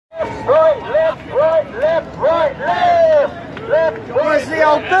That's the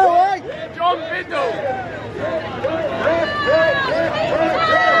old bill, eh? John Biddle.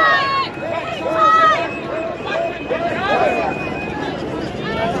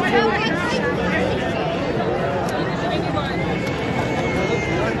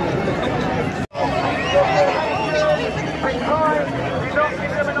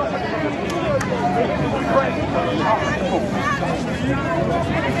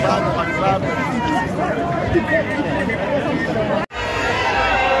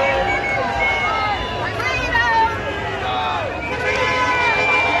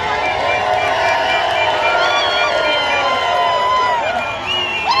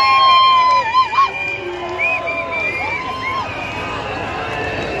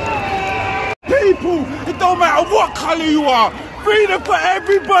 People, it don't matter what colour you are, freedom for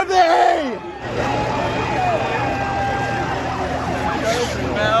everybody!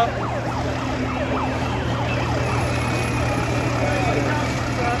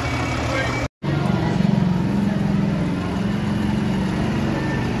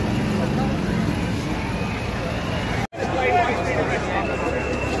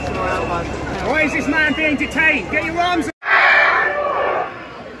 Why is this man being detained? Get your arms up.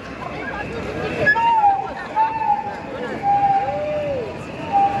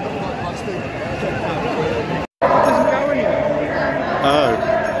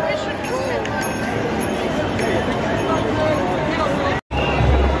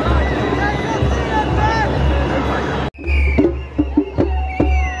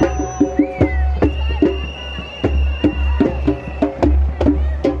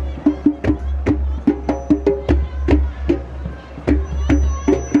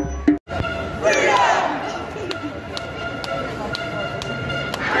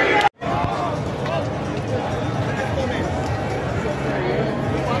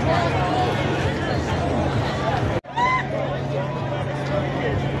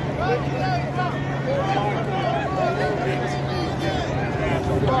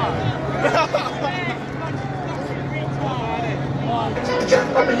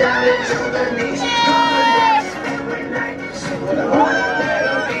 Jump up and down into the knees. Every night, sing what I want to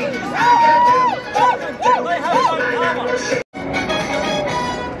melody.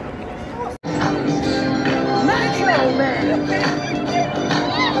 Metro Man,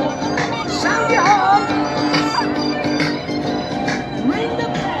 sound your horn. Ring the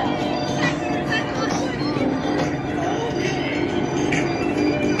bell.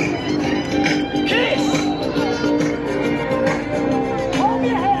 Kiss.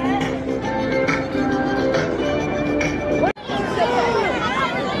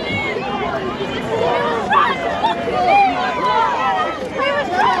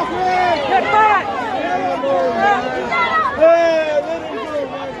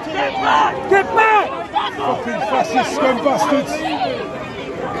 Get back! Fucking fascist scum bastards!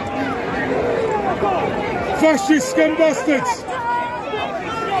 Fascist scum bastards!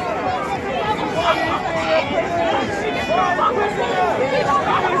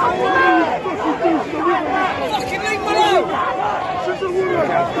 Fucking leave me alone!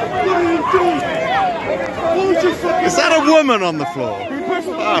 Is that a woman on the floor?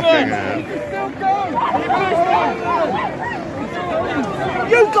 Fucking hell.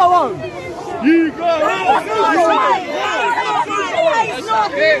 You go home! You go home!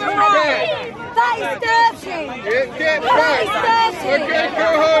 That is dirty! Get That back! is dirty! Okay, go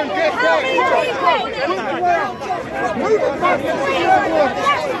home, get How back! many people?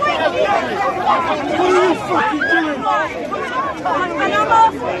 What are you fucking doing? And I'm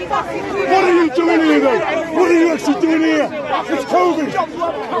off fucking What are you doing here though? What are you actually doing here? It's COVID!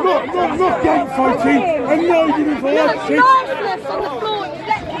 Not gang fighting and no uniform! lifeless on the floor. You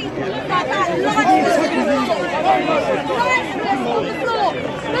let people look like that. Lifeless on the floor. Lifeless on the floor.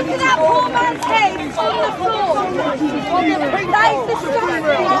 Look at that poor man's head on the floor. That is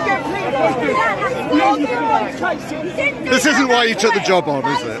disgusting. This isn't why you took the job on,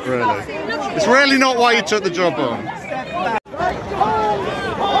 is it, really? It's really not why you took the job on.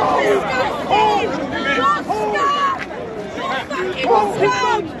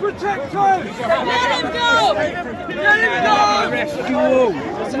 Protect us! Let him go! Let him go!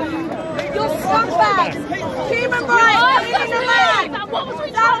 You're scumbags! Human rights! Leaving the man!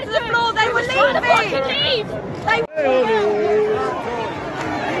 Down to the floor! They will leave me! They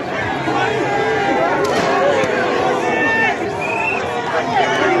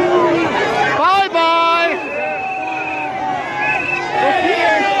Bye-bye!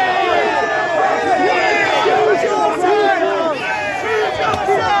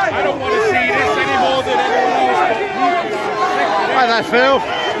 I don't want to see this any more than anyone else. Hi there, Phil.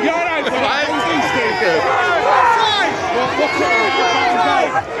 Yeah, I know. Right.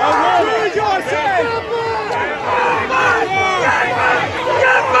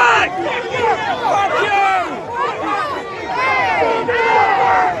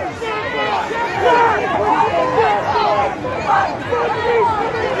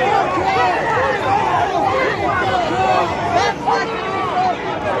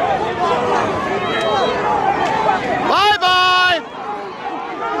 Bye-bye!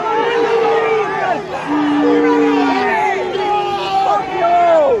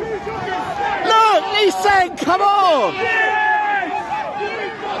 Look, he's saying, come on!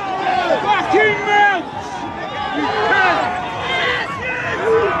 Fucking melt! You can't!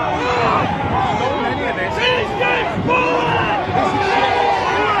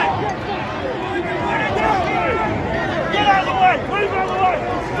 Get out of the way! Move out of the way!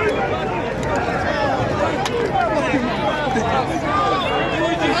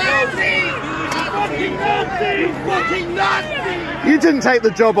 Fucking Nazi! You didn't take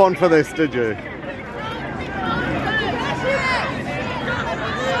the job on for this, did you?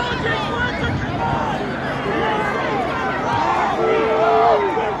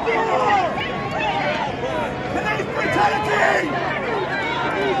 Brutality!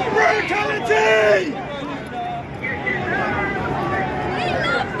 Brutality! We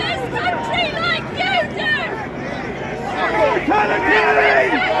love this country like you do! Brutality!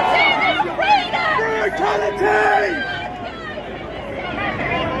 Freedom! Brutality!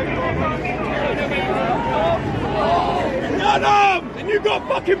 None of! And you got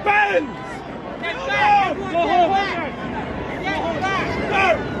fucking bands! Get back! Go home! No!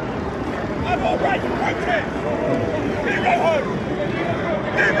 I'm all right to protest! You go home!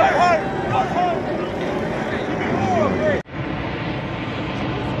 You go home! Go home!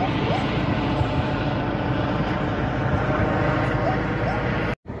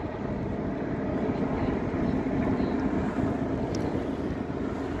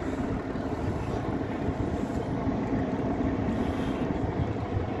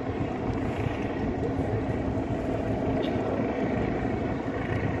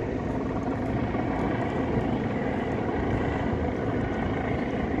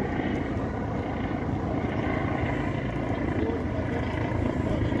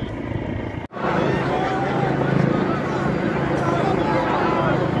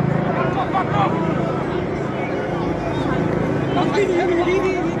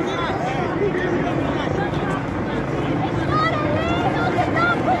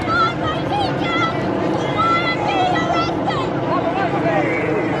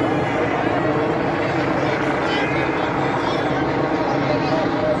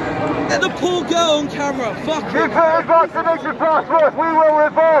 Get the poor girl on camera, fuck it. You've heard vaccination passport, we will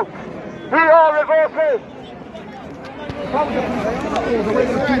revolt! We are revolting!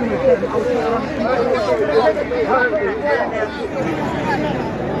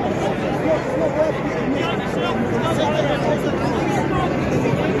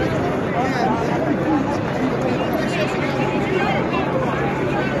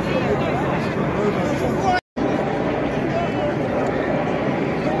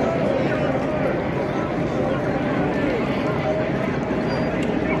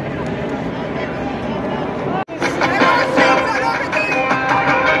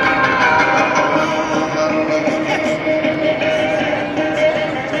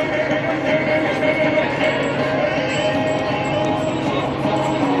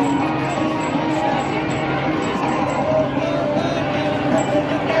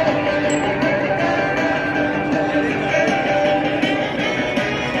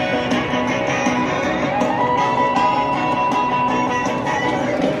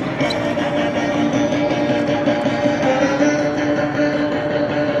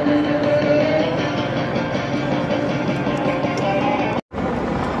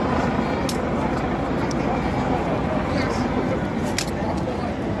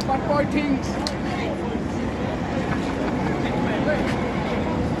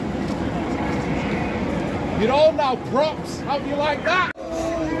 You're all now props. How do you like that?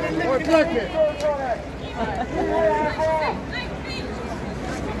 We're flicking.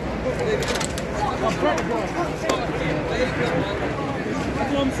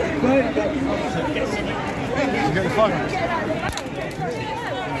 You get the phone.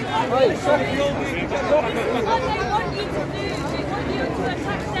 What they want you to do, they want you to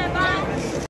attack their back.